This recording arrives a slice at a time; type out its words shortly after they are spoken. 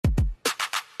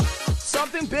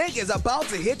Something big is about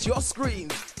to hit your screen.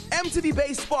 MTV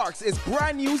Base Sparks is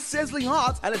brand new, sizzling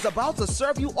hot, and it's about to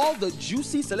serve you all the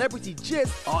juicy celebrity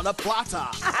gist on a platter.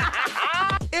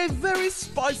 A very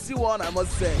spicy one, I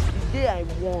must say. The day I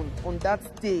won on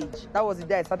that stage, that was the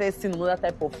day I started seeing another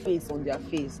type of face on their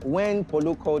face. When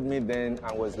Polo called me then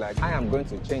and was like, I am going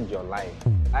to change your life.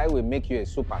 I will make you a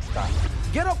superstar.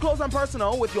 Get up close and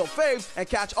personal with your faves and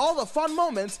catch all the fun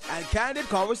moments and candid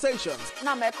conversations.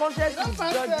 Now my conscience is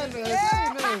judging me.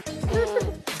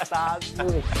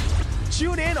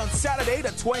 Tune in on Saturday, the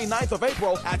 29th of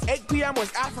April at 8 p.m.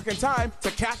 West African time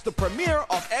to catch the premiere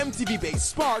of MTV Base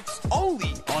Sparks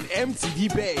only on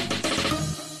MTV Base.